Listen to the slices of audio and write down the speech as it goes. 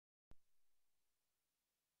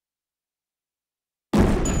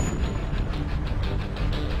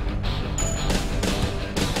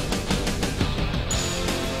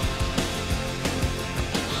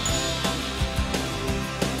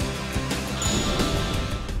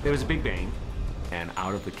There was a big bang, and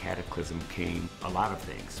out of the cataclysm came a lot of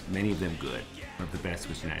things, many of them good. One of the best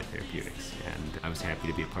was United Therapeutics, and I was happy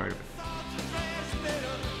to be a part of it.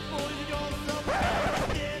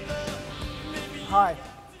 Hi,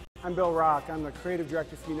 I'm Bill Rock. I'm the creative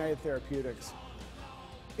director for United Therapeutics.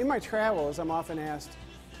 In my travels, I'm often asked,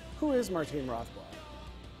 who is Martine Rothblatt?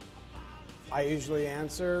 I usually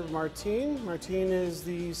answer, Martine. Martine is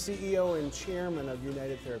the CEO and chairman of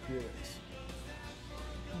United Therapeutics.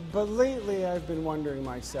 But lately, I've been wondering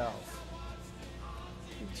myself,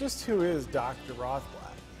 just who is Dr.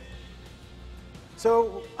 Rothblatt?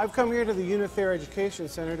 So I've come here to the Unither Education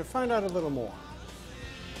Center to find out a little more.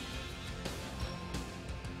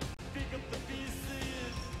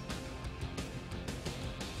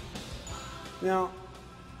 Now,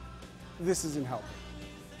 this isn't helping.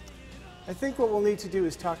 I think what we'll need to do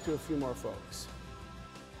is talk to a few more folks.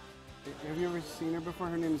 Have you ever seen her before?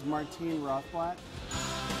 Her name is Martine Rothblatt.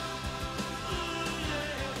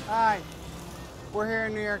 Hi, we're here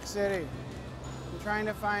in New York City. I'm trying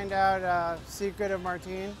to find out a secret of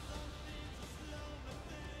Martine.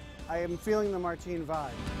 I am feeling the Martine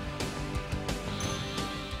vibe.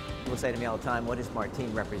 People say to me all the time, what does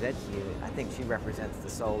Martine represent to you? I think she represents the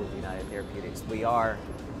soul of United Therapeutics. We are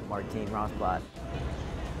Martine Rothblatt.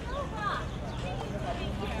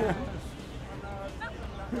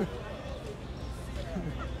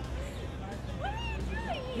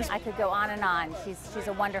 I could go on and on. She's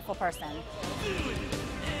a wonderful person.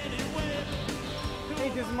 Hey,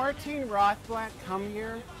 does Martine Rothblatt come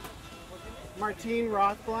here? Martine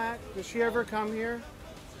Rothblatt, does she ever come here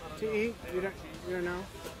to eat? You don't know?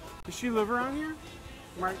 Does she live around here?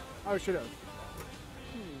 Oh, she does.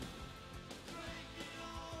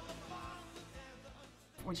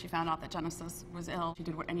 When she found out that Genesis was ill, she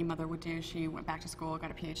did what any mother would do. She went back to school, got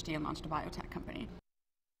a PhD, and launched a biotech company.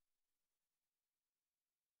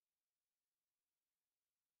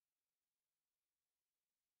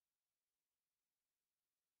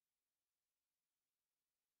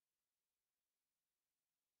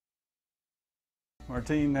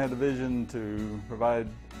 Martine had a vision to provide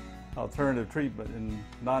alternative treatment and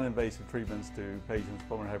non-invasive treatments to patients with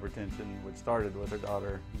pulmonary hypertension, which started with her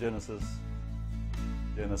daughter, Genesis.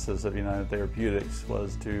 Genesis of United Therapeutics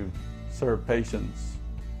was to serve patients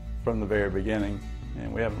from the very beginning,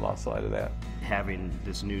 and we haven't lost sight of that. Having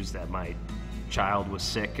this news that my child was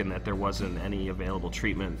sick and that there wasn't any available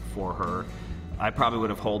treatment for her, I probably would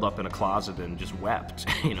have holed up in a closet and just wept,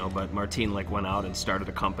 you know, but Martine went out and started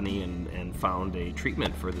a company and found a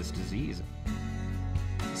treatment for this disease.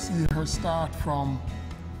 See her start from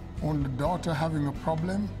only daughter having a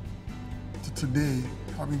problem to today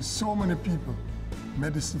having so many people.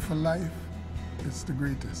 Medicine for life, it's the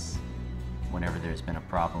greatest. Whenever there's been a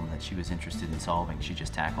problem that she was interested in solving, she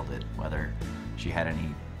just tackled it, whether she had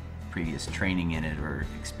any previous training in it or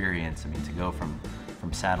experience. I mean, to go from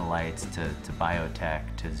satellites to biotech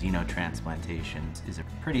to xenotransplantations is a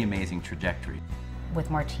pretty amazing trajectory. With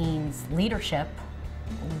Martine's leadership,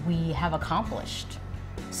 we have accomplished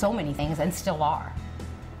so many things and still are.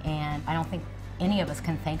 And I don't think any of us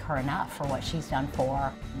can thank her enough for what she's done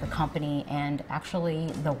for the company and actually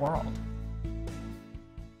the world.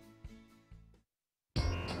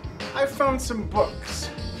 I found some books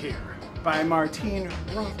here by Martine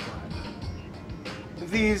Rothblatt.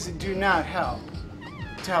 These do not help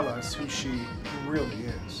tell us who she really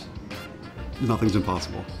is. Nothing's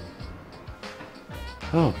impossible.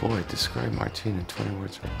 Oh boy, describe Martine in 20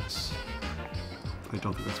 words or less. I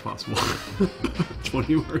don't think that's possible.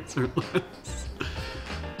 20 words or less.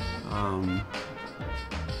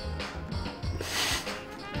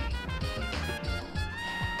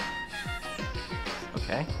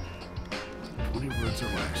 Okay. 20 words or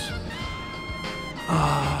less.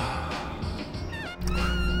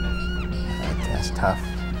 That's tough.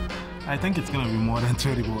 I think it's gonna be more than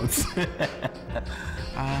 30 words.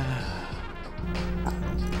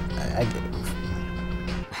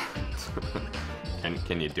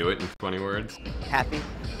 Can you do it in 20 words? Happy,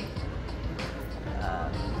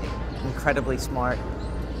 incredibly smart,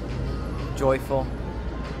 joyful,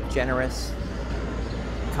 generous,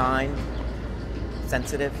 kind,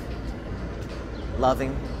 sensitive,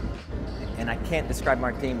 loving, and I can't describe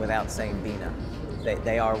Martine without saying Bina.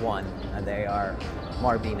 They are one, and they are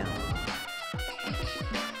Marbina.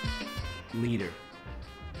 Leader,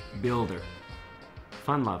 builder,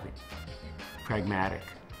 fun-loving, pragmatic,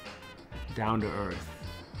 down-to-earth,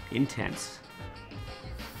 intense,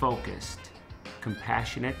 focused,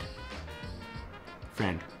 compassionate,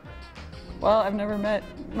 friend. Well, I've never met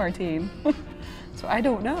Martine, so I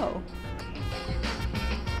don't know.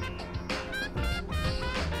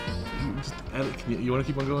 Just You want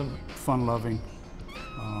to keep on going? Fun-loving,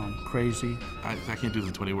 crazy. I can't do this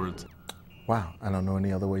in 20 words. Wow, I don't know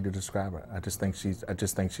any other way to describe her. I just think she's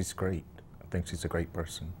great. I think she's a great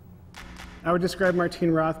person. I would describe Martine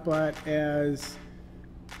Rothblatt as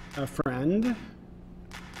a friend,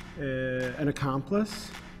 an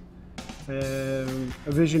accomplice, a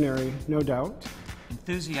visionary, no doubt.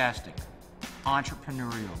 Enthusiastic,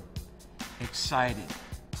 entrepreneurial, excited,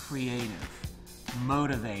 creative,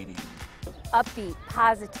 motivating. Upbeat,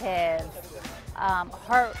 positive,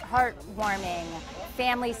 heartwarming,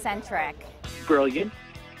 family-centric. Brilliant,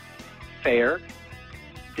 fair,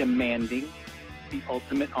 demanding, the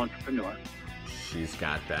ultimate entrepreneur. She's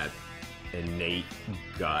got that innate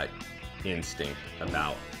gut instinct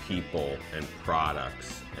about people and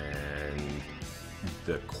products and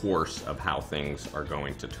the course of how things are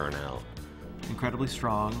going to turn out. Incredibly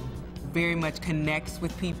strong. Very much connects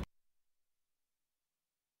with people.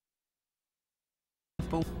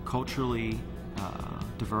 Culturally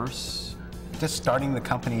diverse. Just starting the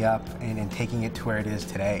company up and taking it to where it is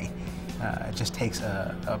today, it just takes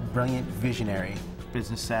a brilliant visionary.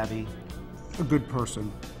 Business savvy. A good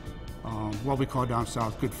person. What we call down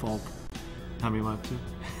south, good folk. How many like to?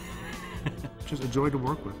 Just a joy to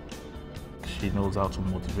work with. She knows how to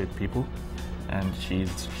motivate people, and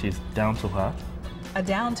she's down to earth. A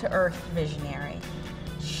down-to-earth visionary.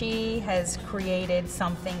 She has created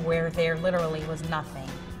something where there literally was nothing.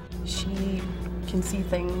 She can see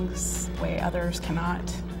things the way others cannot.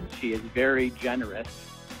 She is very generous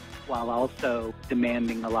while also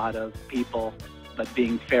demanding a lot of people, but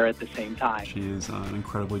being fair at the same time. She is an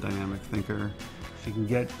incredibly dynamic thinker. She can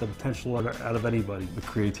get the potential out of anybody. The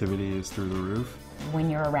creativity is through the roof. When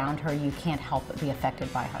you're around her, you can't help but be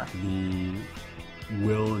affected by her. The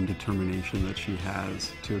will and determination that she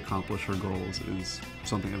has to accomplish her goals is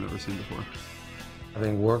something I've never seen before.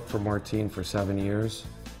 Having worked for Martine for 7 years,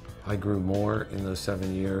 I grew more in those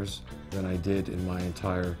 7 years than I did in my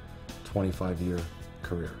entire 25-year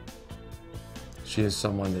career. She is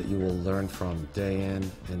someone that you will learn from day in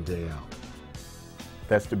and day out.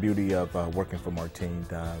 That's the beauty of working for Martine.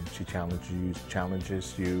 She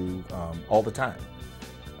challenges you all the time,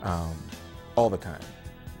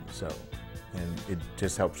 So, and it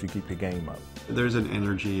just helps you keep your game up. There's an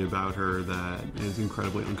energy about her that is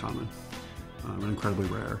incredibly uncommon, incredibly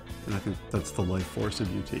rare, and I think that's the life force of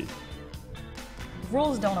UT.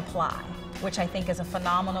 Rules don't apply, which I think is a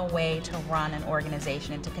phenomenal way to run an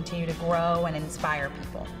organization and to continue to grow and inspire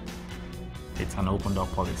people. It's an open door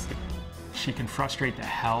policy. She can frustrate the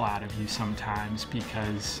hell out of you sometimes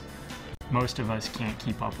because most of us can't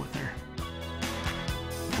keep up with her.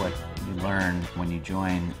 What you learn when you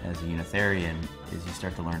join as a Unitarian is you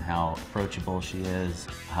start to learn how approachable she is,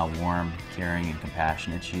 how warm, caring, and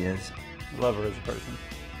compassionate she is. Love her as a person.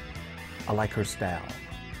 I like her style.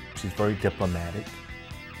 She's very diplomatic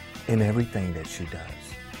in everything that she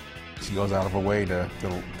does. She goes out of her way to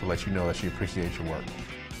let you know that she appreciates your work.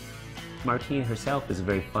 Martine herself is a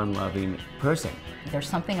very fun-loving person. There's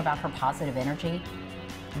something about her positive energy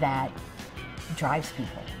that drives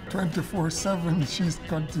people. 24/7, she's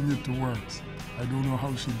continued to work. I don't know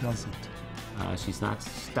how she does it. She's not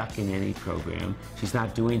stuck in any program. She's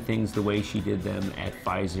not doing things the way she did them at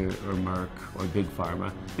Pfizer or Merck or Big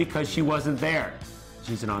Pharma because she wasn't there.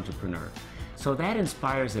 She's an entrepreneur. So that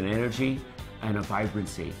inspires an energy and a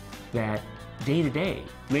vibrancy that day to day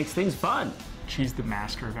makes things fun. She's the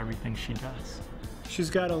master of everything she does. She's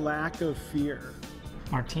got a lack of fear.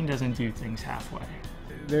 Martine doesn't do things halfway.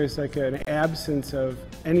 There's like an absence of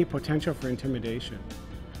any potential for intimidation,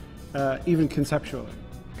 even conceptually.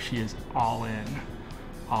 She is all in,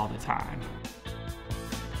 all the time.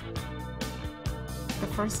 The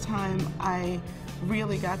first time I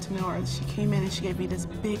really got to know her, she came in and she gave me this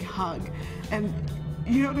big hug. And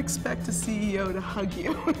you don't expect a CEO to hug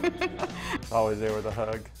you. Always there with a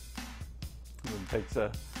hug. It takes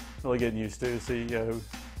really getting used to a CEO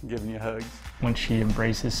giving you hugs. When she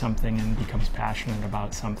embraces something and becomes passionate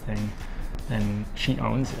about something, then she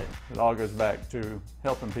owns it. It all goes back to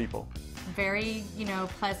helping people. Very,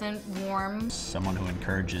 pleasant, warm. Someone who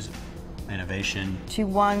encourages innovation. She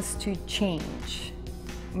wants to change,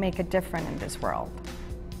 make a difference in this world.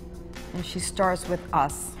 And she starts with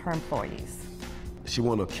us, her employees. She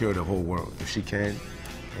wants to cure the whole world if she can,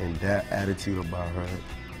 and that attitude about her,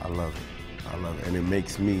 I love it. I love it, and it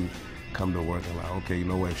makes me come to work and like, okay, you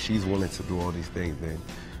know what, if she's willing to do all these things, then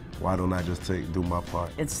why don't I just do my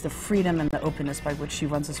part? It's the freedom and the openness by which she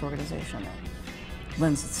runs this organization that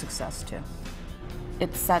lends its success to.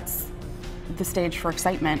 It sets the stage for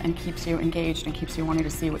excitement and keeps you engaged and keeps you wanting to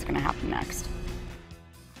see what's going to happen next.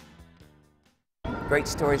 great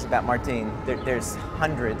stories about Martine. There's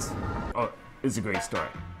hundreds. Oh, it's a great story.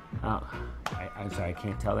 I'm sorry, I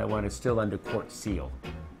can't tell that one. It's still under court seal.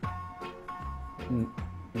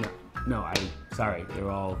 No, I'm sorry. They're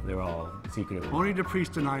all secretive. Only the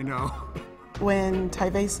priest and I know. When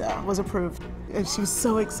Tyvaso was approved, and she was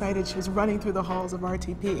so excited, she was running through the halls of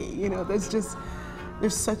RTP. You know, there's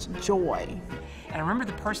such joy. And I remember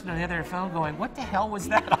the person on the other phone going, "What the hell was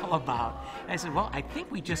that all about?" And I said, "Well, I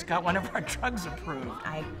think we just got one of our drugs approved."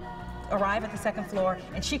 I arrive at the second floor,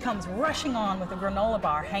 and she comes rushing on with a granola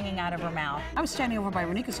bar hanging out of her mouth. I was standing over by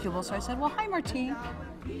Renika's cubicle, so I said, "Well, hi, Martine."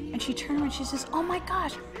 And she turned around and she says, "Oh my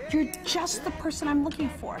gosh, you're just the person I'm looking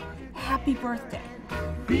for. Happy birthday."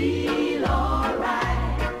 Feel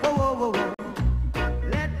alright. Whoa, whoa, whoa, whoa.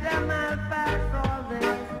 Let them pass all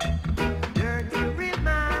this dirty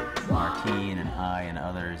remarks. Martine and I and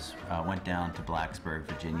others went down to Blacksburg,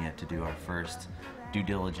 Virginia to do our first due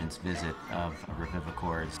diligence visit of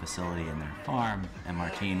Revivicor's facility and their farm, and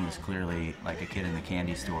Martine was clearly like a kid in the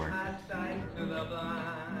candy store.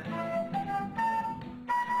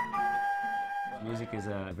 Music is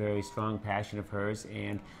a very strong passion of hers,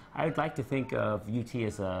 and I would like to think of UT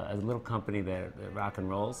as a little company that rock and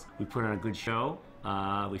rolls. We put on a good show,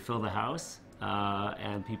 we fill the house,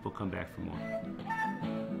 and people come back for more.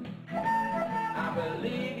 I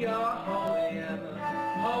believe you're holy and the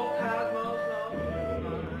whole cosmos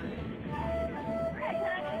knows.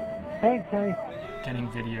 Hey, Terry. Getting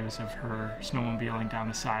videos of her snowmobiling down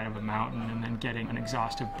the side of a mountain and then getting an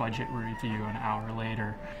exhaustive budget review an hour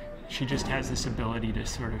later. She just has this ability to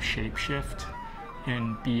sort of shapeshift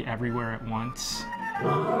and be everywhere at once.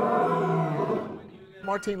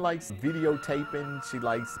 Martine likes videotaping. She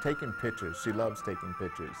likes taking pictures. She loves taking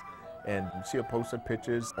pictures. And she'll post her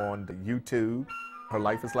pictures on the YouTube. Her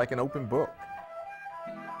life is like an open book.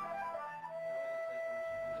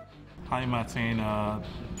 Hi, Martine.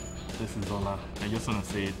 This is Ola. I just want to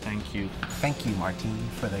say thank you. Thank you, Martine,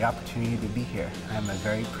 for the opportunity to be here. I'm a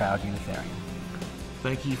very proud Unitarian.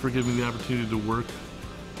 Thank you for giving me the opportunity to work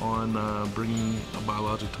on bringing a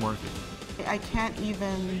biologic to market. I can't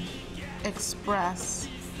even express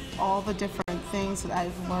all the different things that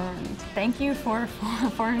I've learned. Thank you for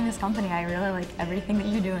forming this company. I really like everything that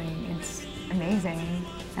you're doing. It's amazing.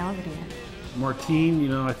 I love it here. Martine, you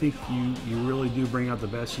know, I think you really do bring out the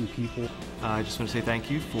best in people. I just want to say thank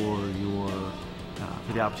you for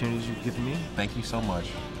the opportunities you've given me. Thank you so much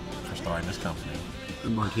for starting this company.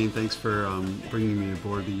 Martine, thanks for bringing me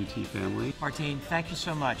aboard the UT family. Martine, thank you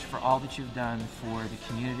so much for all that you've done for the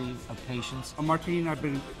community of patients. Martine, I've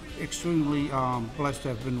been extremely blessed to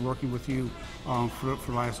have been working with you for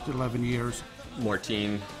the last 11 years.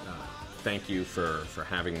 Martine, thank you for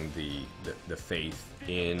having the faith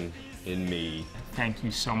in me. Thank you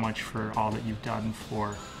so much for all that you've done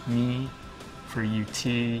for me, for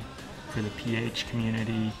UT, for the PH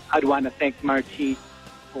community. I'd want to thank Martine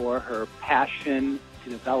for her passion to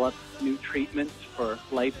develop new treatments for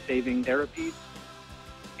life-saving therapies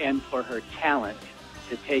and for her talent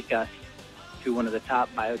to take us to one of the top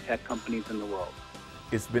biotech companies in the world.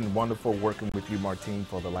 It's been wonderful working with you, Martine,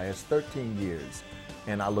 for the last 13 years,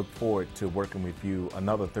 and I look forward to working with you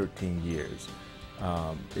another 13 years.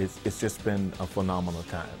 It's just been a phenomenal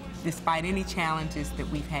time. Despite any challenges that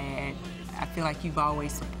we've had, I feel like you've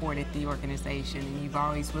always supported the organization and you've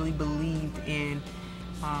always really believed in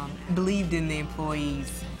the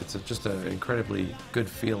employees. It's just an incredibly good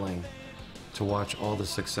feeling to watch all the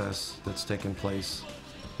success that's taken place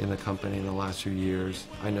in the company in the last few years.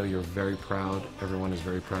 I know you're very proud. Everyone is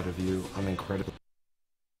very proud of you. I'm incredibly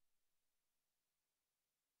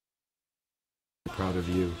proud of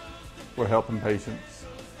you. We're helping patients.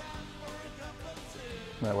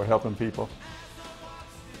 Yeah, we're helping people.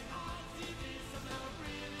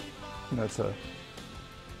 And that's a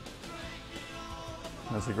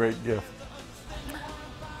great gift.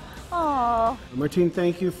 Aww. Martine,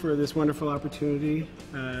 thank you for this wonderful opportunity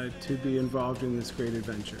to be involved in this great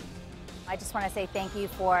adventure. I just want to say thank you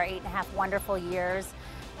for 8.5 wonderful years.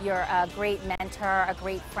 You're a great mentor, a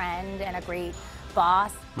great friend, and a great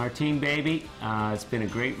boss. Martine, baby, it's been a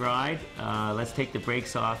great ride. Let's take the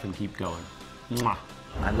brakes off and keep going. Mwah.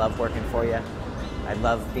 I love working for you. I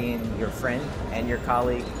love being your friend and your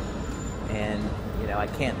colleague. And you know, I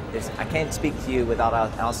can't speak to you without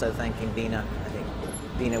also thanking Dina. I think,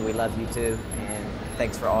 Dina, we love you too, and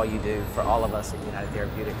thanks for all you do for all of us at United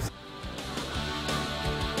Therapeutics.